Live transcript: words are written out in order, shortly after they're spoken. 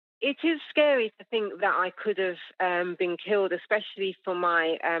It is scary to think that I could have been killed, especially for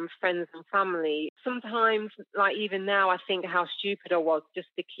my friends and family. Sometimes, like even now, I think how stupid I was just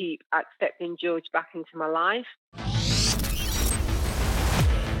to keep accepting George back into my life.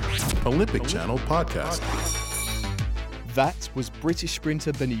 Olympic Channel podcast. That was British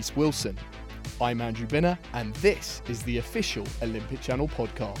sprinter Bernice Wilson. I'm Andrew Binner, and this is the official Olympic Channel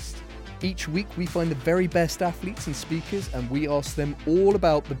podcast. Each week we find the very best athletes and speakers, and we ask them all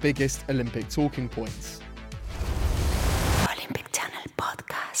about the biggest Olympic talking points. Olympic Channel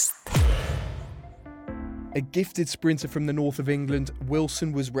podcast. A gifted sprinter from the north of England,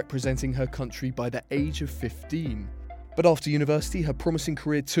 Wilson was representing her country by the age of 15. But after university, her promising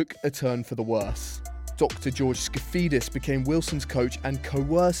career took a turn for the worse. Dr. George Skafidis became Wilson's coach and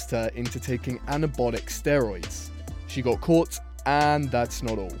coerced her into taking anabolic steroids. She got caught, and that's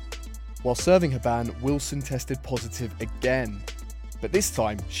not all. While serving her ban, Wilson tested positive again. But this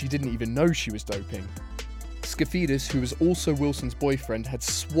time, she didn't even know she was doping. Skafidis, who was also Wilson's boyfriend, had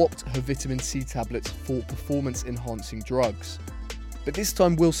swapped her vitamin C tablets for performance-enhancing drugs. But this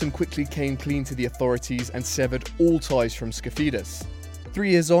time, Wilson quickly came clean to the authorities and severed all ties from Skafidis.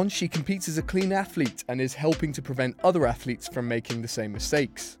 3 years on, she competes as a clean athlete and is helping to prevent other athletes from making the same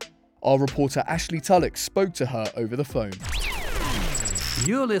mistakes. Our reporter Ashley Tulloch spoke to her over the phone.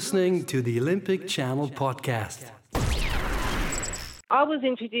 You're listening to the Olympic Channel podcast. I was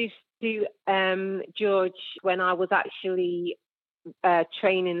introduced to George when I was actually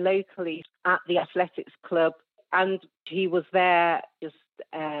training locally at the athletics club, and he was there just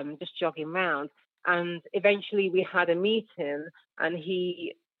jogging around. And eventually we had a meeting, and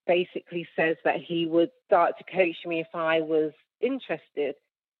he basically says that he would start to coach me if I was interested.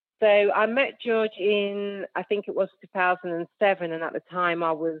 So I met George in, I think it was 2007, and at the time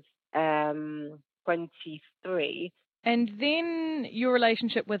I was 23. And then your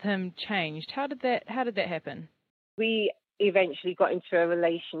relationship with him changed. How did that happen? We eventually got into a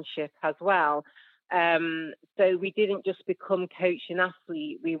relationship as well. So we didn't just become coach and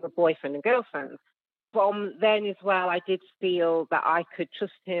athlete, we were boyfriend and girlfriend. From then as well, I did feel that I could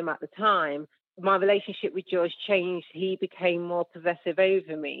trust him at the time. My relationship with George changed. He became more possessive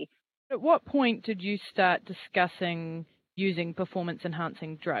over me. At what point did you start discussing using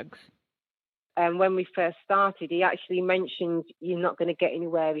performance-enhancing drugs? When we first started, he actually mentioned you're not going to get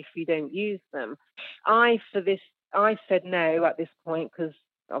anywhere if you don't use them. I said no at this point because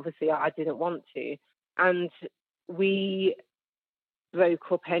obviously I didn't want to. And we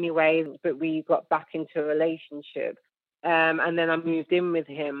broke up anyway, but we got back into a relationship. And then I moved in with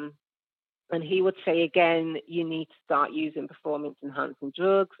him. And he would say again, you need to start using performance-enhancing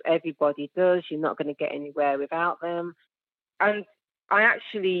drugs. Everybody does. You're not going to get anywhere without them. And I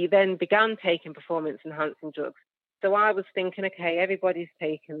actually then began taking performance-enhancing drugs. So I was thinking, okay, everybody's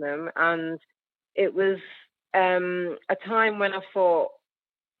taking them. And it was a time when I thought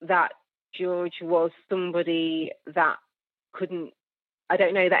that George was somebody that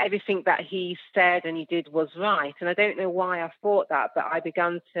that everything that he said and he did was right. And I don't know why I thought that, but I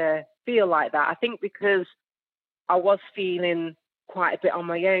began to feel like that. I think because I was feeling quite a bit on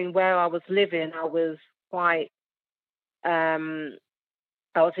my own. Where I was living, I was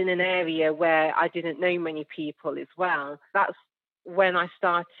in an area where I didn't know many people as well. That's when I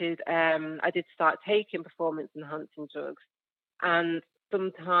started, I did start taking performance-enhancing drugs. And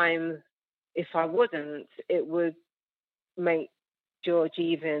sometimes if I wouldn't, it would make George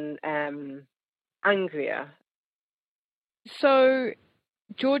even angrier. So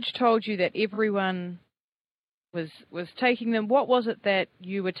George told you that everyone was taking them. What was it that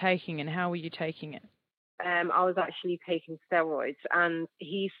you were taking, and how were you taking it? I was actually taking steroids, and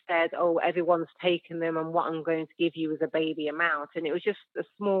he said, oh, everyone's taking them, and what I'm going to give you is a baby amount. And it was just a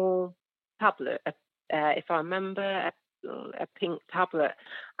small tablet, if I remember, a pink tablet.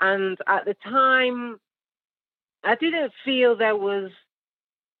 And at the time, I didn't feel there was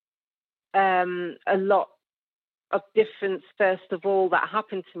a lot of difference, first of all, that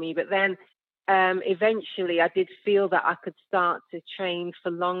happened to me. But then eventually I did feel that I could start to train for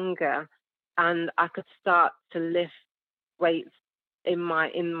longer, and I could start to lift weights in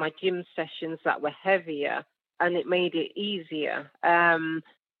my gym sessions that were heavier, and it made it easier.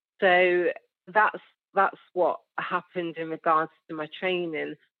 So that's what happened in regards to my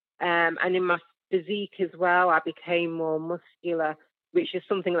training. And in my physique as well, I became more muscular, which is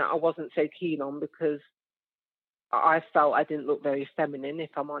something that I wasn't so keen on because I felt I didn't look very feminine, if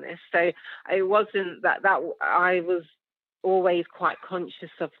I'm honest. So it wasn't that I was always quite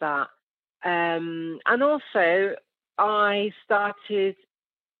conscious of that. And also I started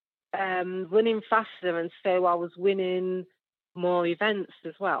running faster, and so I was winning more events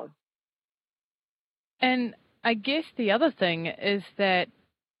as well. And I guess the other thing is that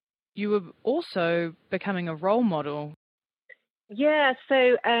you were also becoming a role model. Yeah,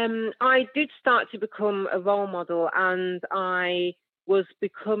 so I did start to become a role model, and I was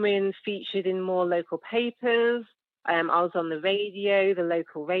becoming featured in more local papers. I was on the radio, the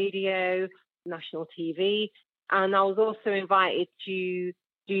local radio, national TV, and I was also invited to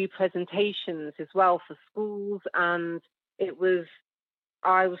do presentations as well for schools. And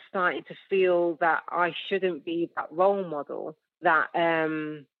I was starting to feel that I shouldn't be that role model that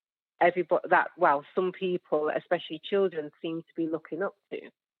some people, especially children, seem to be looking up to.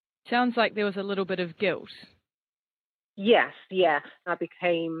 Sounds like there was a little bit of guilt. Yes, yeah. I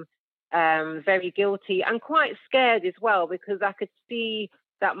became very guilty and quite scared as well, because I could see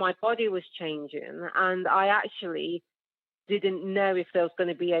that my body was changing, and I actually didn't know if there was going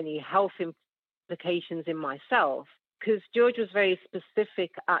to be any health implications in myself, because George was very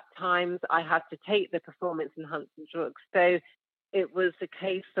specific. At times I had to take the performance enhancing drugs. So it was a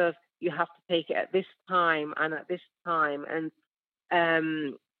case of, you have to take it at this time and at this time. And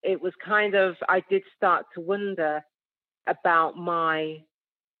it was kind of, I did start to wonder about my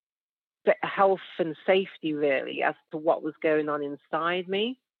health and safety, really, as to what was going on inside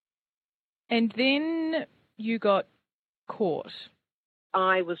me. And then you got caught.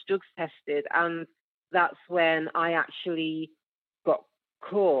 I was drugs tested, and that's when I actually got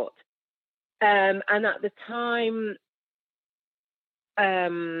caught. And at the time,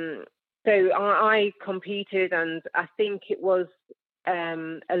 so I competed, and I think it was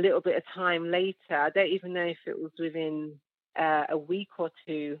a little bit of time later, I don't even know if it was within a week or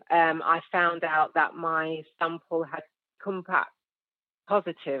two, I found out that my sample had come back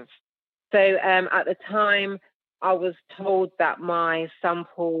positive. So at the time, I was told that my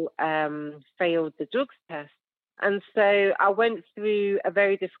sample failed the drugs test. And so I went through a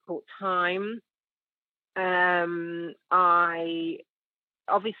very difficult time.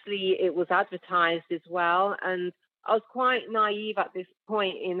 Obviously, it was advertised as well, and I was quite naive at this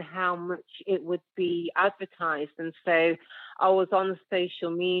point in how much it would be advertised. And so I was on social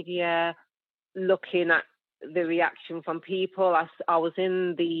media looking at the reaction from people. I was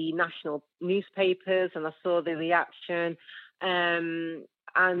in the national newspapers, and I saw the reaction. And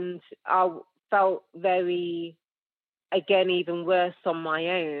I felt very, again, even worse on my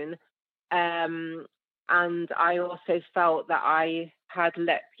own. And I also felt that I had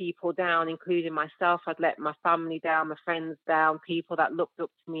let people down, including myself. I'd let my family down, my friends down, people that looked up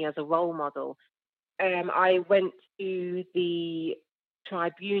to me as a role model. I went to the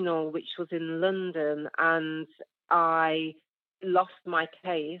tribunal, which was in London, and I lost my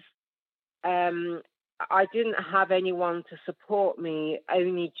case. I didn't have anyone to support me,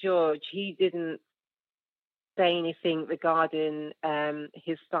 only George. He didn't say anything regarding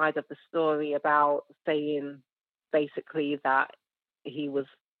his side of the story, about saying basically that he was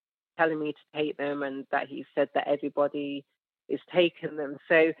telling me to take them, and that he said that everybody is taking them.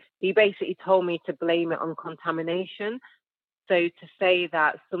 So he basically told me to blame it on contamination. So to say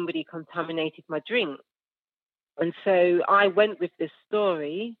that somebody contaminated my drink. And so I went with this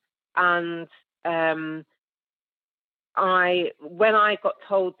story, and when I got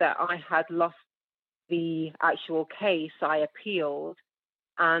told that I had lost the actual case, I appealed,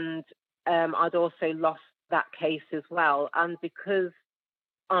 and I'd also lost that case as well. And because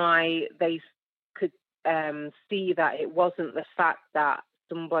they could see that it wasn't the fact that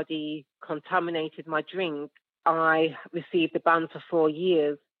somebody contaminated my drink, I received a ban for 4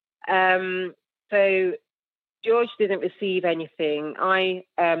 years. So George didn't receive anything. I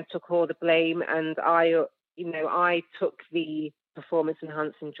took all the blame, and I took the performance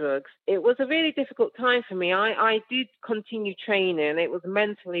enhancing drugs. It was a really difficult time for me. I did continue training. It was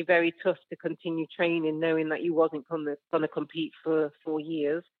mentally very tough to continue training, knowing that you wasn't going to compete for 4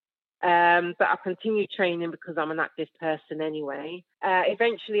 years. But I continued training because I'm an active person anyway.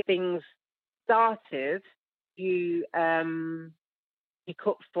 Eventually things started to pick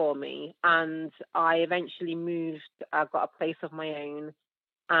up for me, and I eventually moved. I got a place of my own,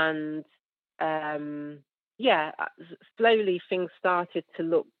 and slowly things started to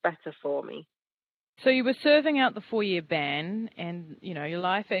look better for me. So you were serving out the 4-year ban, and your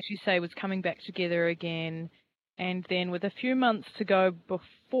life, as you say, was coming back together again. And then with a few months to go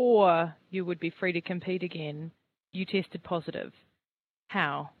before you would be free to compete again, you tested positive.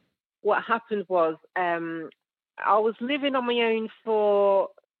 How? What happened was I was living on my own for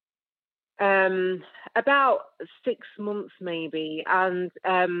about 6 months maybe. And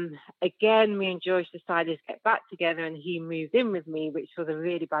again, me and George decided to get back together, and he moved in with me, which was a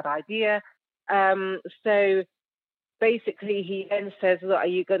really bad idea. So basically, he then says, look, are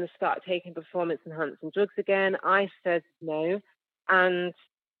you going to start taking performance-enhancing drugs again? I said no. And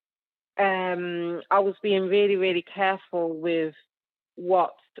I was being really, really careful with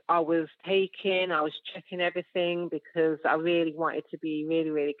what I was taking. I was checking everything because I really wanted to be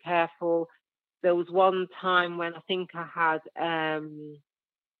really, really careful. There was one time when I think I had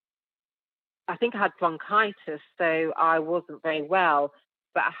bronchitis, so I wasn't very well,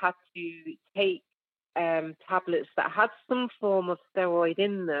 but I had to take tablets that had some form of steroid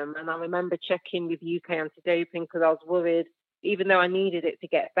in them. And I remember checking with UK Anti-Doping because I was worried, even though I needed it to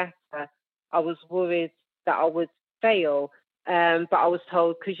get better, I was worried that I would fail. But I was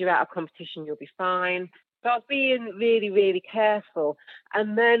told, because you're out of competition, you'll be fine. So I was being really, really careful.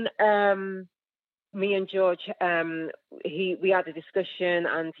 And then me and George, we had a discussion,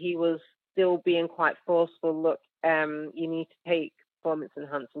 and he was still being quite forceful. Look, you need to take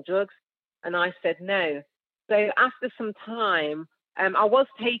performance-enhancing drugs. And I said no. So after some time, I was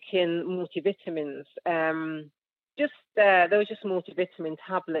taking multivitamins. There were just multivitamin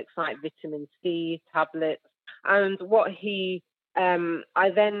tablets, like vitamin C tablets. And I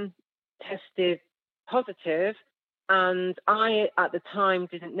then tested positive, and I, at the time,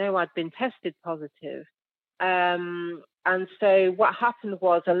 didn't know I'd been tested positive. And so what happened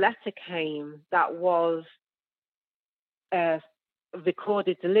was a letter came that was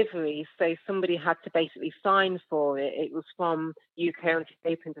recorded delivery, so somebody had to basically sign for it. It was from UK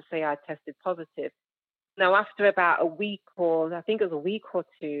Anti-Doping to say I tested positive. Now, after about a week or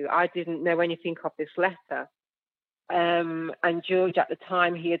two, I didn't know anything of this letter. And George, at the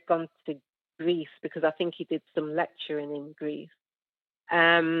time, he had gone to Greece because I think he did some lecturing in Greece.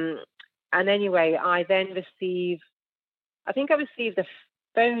 And anyway, I received a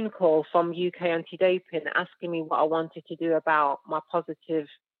phone call from UK Anti-Doping asking me what I wanted to do about my positive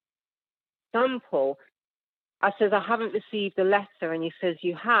sample. I said, I haven't received a letter. And he says,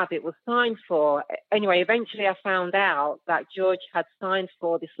 you have, it was signed for. Anyway, eventually I found out that George had signed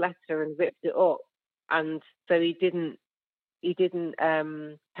for this letter and ripped it up. And so he didn't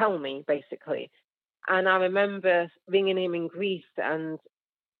tell me, basically. And I remember ringing him in Greece, and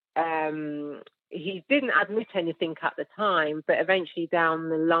he didn't admit anything at the time, but eventually down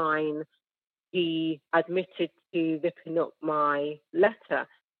the line, he admitted to ripping up my letter.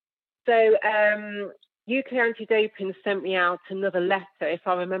 So UK Anti-Doping sent me out another letter. If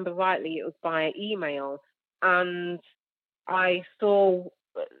I remember rightly, it was by email. And I saw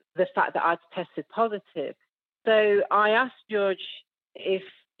the fact that I'd tested positive. So I asked George if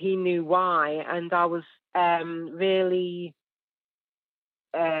he knew why, and I was really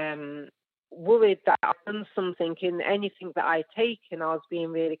worried that I'd done something in anything that I'd taken. I was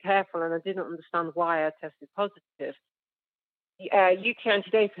being really careful, and I didn't understand why I tested positive. UK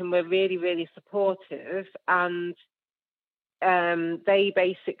Anti-Doping were really, really supportive, and they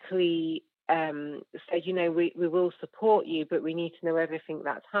basically said, we will support you, but we need to know everything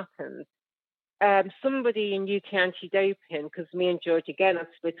that's happened. Somebody in UK Anti-Doping, because me and George again had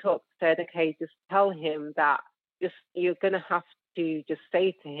split up, said, okay, just tell him that you're going to have to just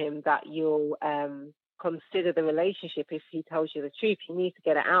say to him that you'll consider the relationship if he tells you the truth. You need to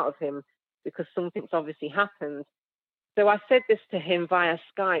get it out of him because something's obviously happened. So I said this to him via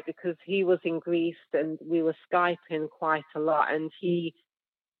Skype because he was in Greece and we were Skyping quite a lot. And he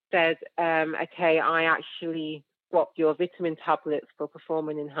said, okay, I actually swapped your vitamin tablets for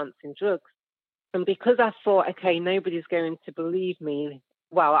performance-enhancing drugs. And because I thought, okay, nobody's going to believe me,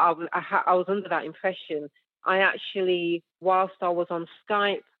 well, I was under that impression. I actually, whilst I was on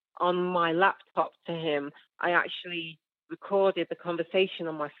Skype on my laptop to him, I actually recorded the conversation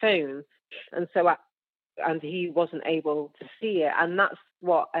on my phone. And so and he wasn't able to see it. And that's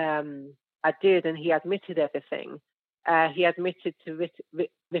what I did. And he admitted everything. He admitted to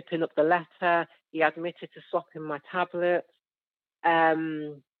ripping up the letter. He admitted to swapping my tablets.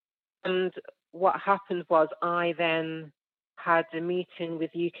 And what happened was I then had a meeting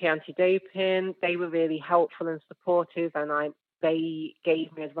with UK Anti-Doping. They were really helpful and supportive, and they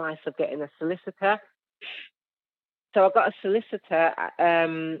gave me advice of getting a solicitor. So I got a solicitor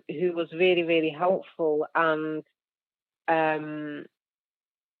who was really, really helpful, and so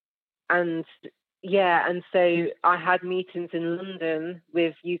I had meetings in London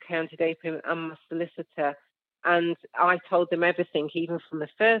with UK Anti-Doping and my solicitor, and I told them everything, even from the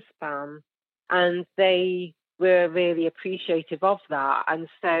first ban, and they were really appreciative of that. And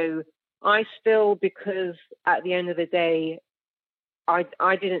so I still, because at the end of the day,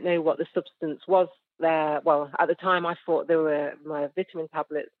 I didn't know what the substance was there. Well, at the time I thought they were my vitamin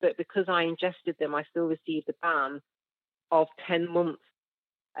tablets, but because I ingested them, I still received a ban of 10 months.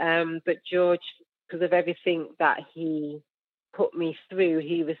 But George because of everything that he put me through,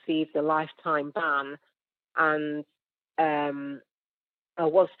 he received a lifetime ban. And I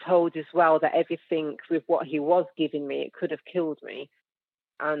was told as well that everything with what he was giving me, it could have killed me.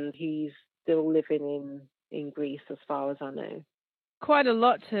 And he's still living in Greece, as far as I know. Quite a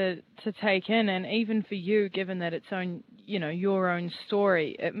lot to take in, and even for you, given that it's your own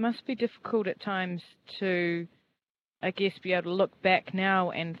story, it must be difficult at times to, I guess, be able to look back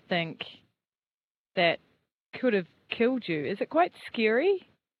now and think that could have killed you. Is it quite scary?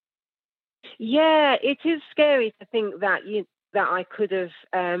 Yeah, it is scary to think that I could have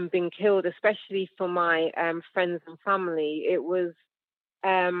been killed, especially for my friends and family. It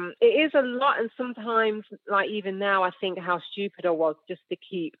is a lot, and sometimes, like even now, I think how stupid I was just to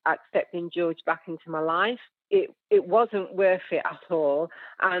keep accepting George back into my life. It wasn't worth it at all,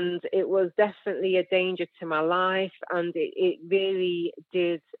 and it was definitely a danger to my life, and it really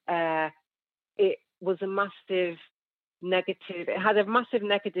did. It was a massive negative. It had a massive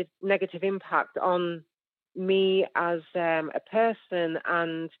negative impact on me as a person,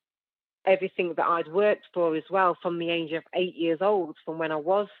 and everything that I'd worked for as well, from the age of 8 years old, from when I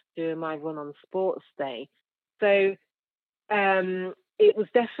was doing my run on Sports Day. So it was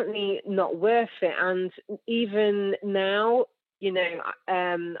definitely not worth it. And even now,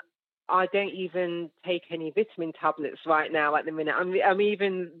 I don't even take any vitamin tablets right now at the minute. I'm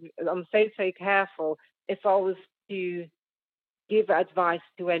so careful. If I was to give advice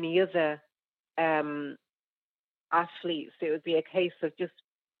to any other athletes, it would be a case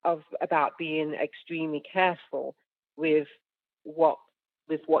of about being extremely careful with what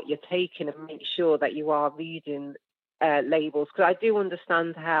you're taking, and make sure that you are reading labels. Because I do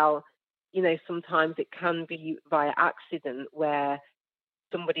understand how, sometimes it can be via accident where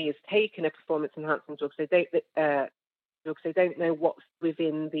somebody is taking a performance enhancing drug, so they don't know what's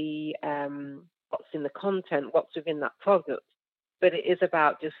within what's in the content, what's within that product. But it is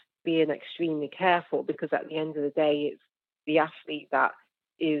about just being extremely careful, because at the end of the day, it's the athlete that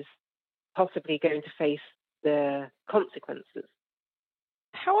is possibly going to face the consequences.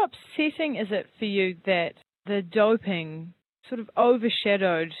 How upsetting is it for you that the doping sort of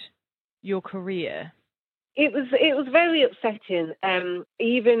overshadowed your career? It was very upsetting.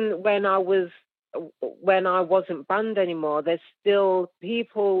 Even when I wasn't banned anymore, there's still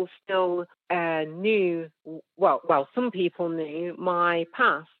people knew. Well, some people knew my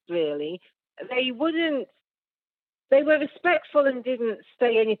past. Really, They were respectful and didn't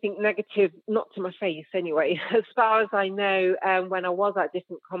say anything negative, not to my face anyway, as far as I know, when I was at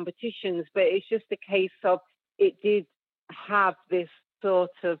different competitions. But it's just a case of it did have this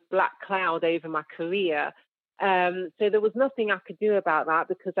sort of black cloud over my career. So there was nothing I could do about that,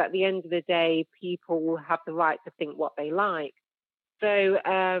 because at the end of the day, people have the right to think what they like. So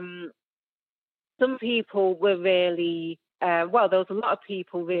some people were really, there was a lot of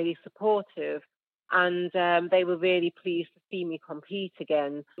people really supportive. And they were really pleased to see me compete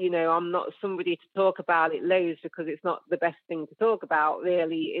again. I'm not somebody to talk about it loads, because it's not the best thing to talk about,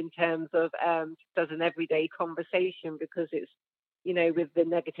 really, in terms of just as an everyday conversation, because it's, with the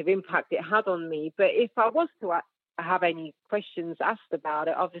negative impact it had on me. But if I was to have any questions asked about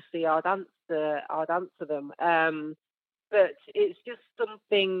it, obviously I'd answer them. But it's just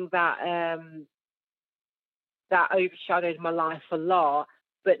something that that overshadowed my life a lot.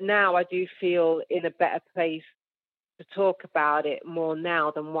 But now I do feel in a better place to talk about it more now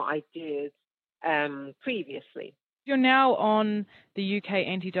than what I did previously. You're now on the UK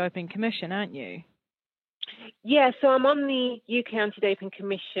Anti-Doping Commission, aren't you? Yeah, so I'm on the UK Anti-Doping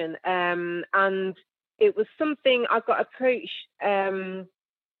Commission, and it was something I got approached by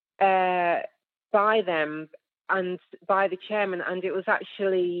them and by the chairman, and it was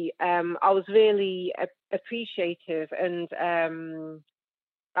actually I was really appreciative, and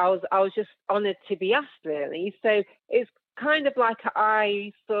I was just honoured to be asked, really. So it's kind of like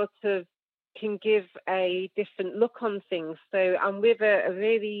I sort of can give a different look on things. So I'm with a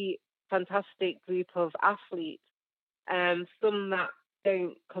really fantastic group of athletes, some that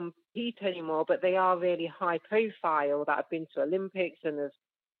don't compete anymore, but they are really high profile, that have been to Olympics and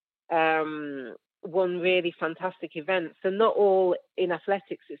have won really fantastic events. So not all in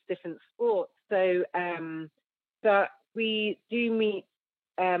athletics, it's different sports. So but we do meet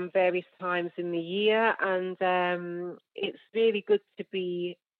various times in the year, and it's really good to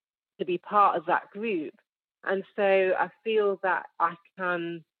be part of that group. And so I feel that I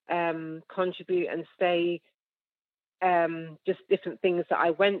can contribute and say just different things that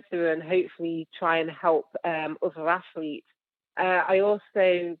I went through, and hopefully try and help other athletes. I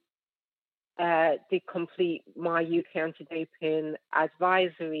also did complete my UK Anti-Doping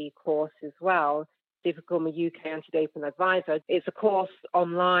advisory course as well, to become a UK anti-doping advisor. It's a course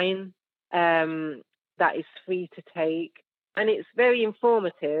online that is free to take, and it's very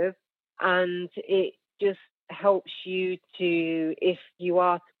informative, and it just helps you to, if you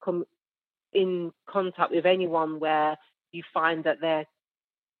are to come in contact with anyone where you find that they're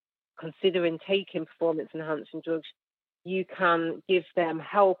considering taking performance-enhancing drugs, you can give them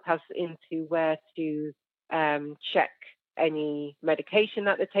help as into where to check any medication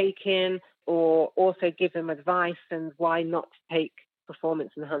that they're taking, or also give them advice and why not to take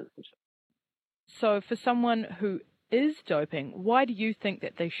performance-enhancing drugs. So for someone who is doping, why do you think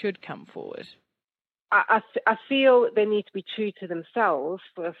that they should come forward? I feel they need to be true to themselves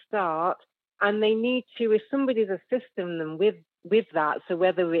for a start, and they need to, if somebody's assisting them with that, so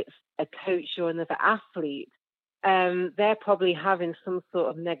whether it's a coach or another athlete, they're probably having some sort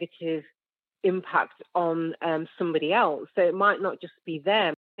of negative impact on somebody else. So it might not just be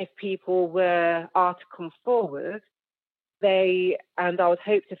them. If people are to come forward, and I would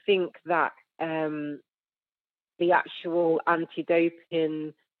hope to think that the actual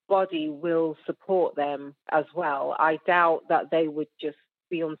anti-doping body will support them as well. I doubt that they would just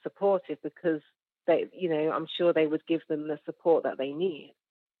be unsupportive, because I'm sure they would give them the support that they need.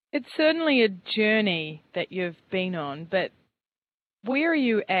 It's certainly a journey that you've been on, but where are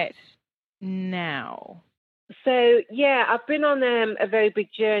you at now? So I've been on a very big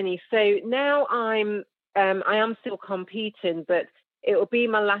journey. So now I am still competing, but it will be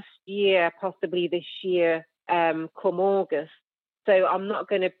my last year, possibly this year, come August. So I'm not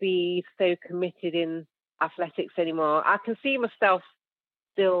going to be so committed in athletics anymore. I can see myself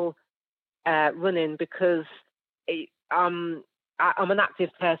still running, because I'm an active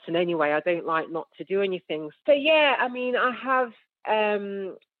person anyway. I don't like not to do anything. So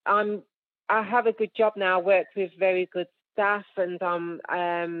I have a good job now. I work with very good staff, and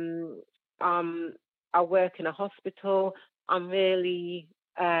I work in a hospital. I'm really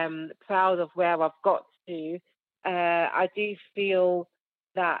proud of where I've got to. I do feel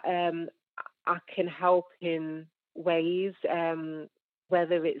that I can help in ways,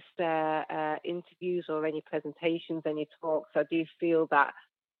 whether it's interviews or any presentations, any talks. I do feel that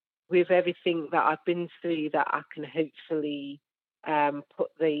with everything that I've been through, that I can hopefully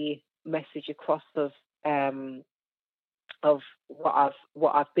put the message across of what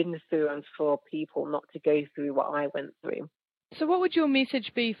I've been through, and for people not to go through what I went through. So what would your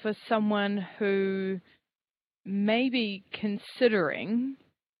message be for someone who may be considering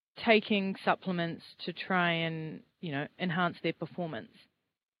taking supplements to try and, enhance their performance?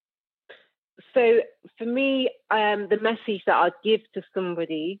 So for me, the message that I'd give to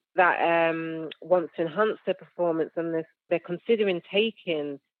somebody that wants to enhance their performance, and they're considering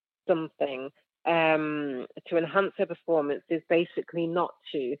taking something to enhance their performance, is basically not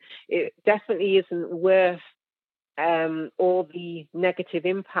to. It definitely isn't worth all the negative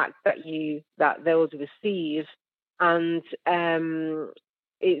impact that they'll receive, and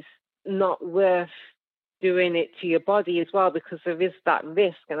it's not worth doing it to your body as well, because there is that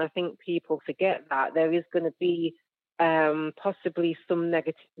risk, and I think people forget that there is going to be possibly some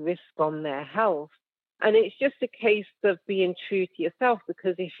negative risk on their health. And it's just a case of being true to yourself,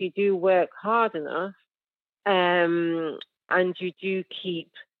 because if you do work hard enough and you do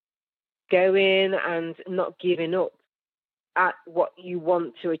keep going and not giving up at what you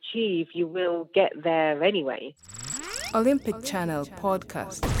want to achieve, you will get there anyway. Olympic Channel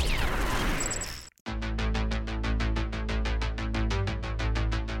Podcast.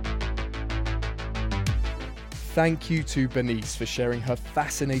 Thank you to Bernice for sharing her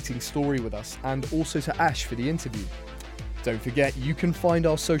fascinating story with us, and also to Ash for the interview. Don't forget, you can find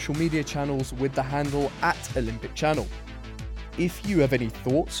our social media channels with the handle @OlympicChannel. If you have any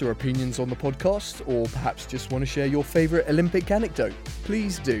thoughts or opinions on the podcast, or perhaps just want to share your favourite Olympic anecdote,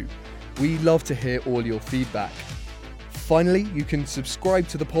 please do. We love to hear all your feedback. Finally, you can subscribe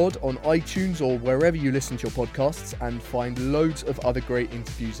to the pod on iTunes or wherever you listen to your podcasts, and find loads of other great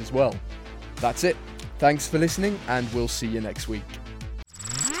interviews as well. That's it. Thanks for listening, and we'll see you next week.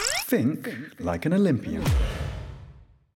 Think like an Olympian.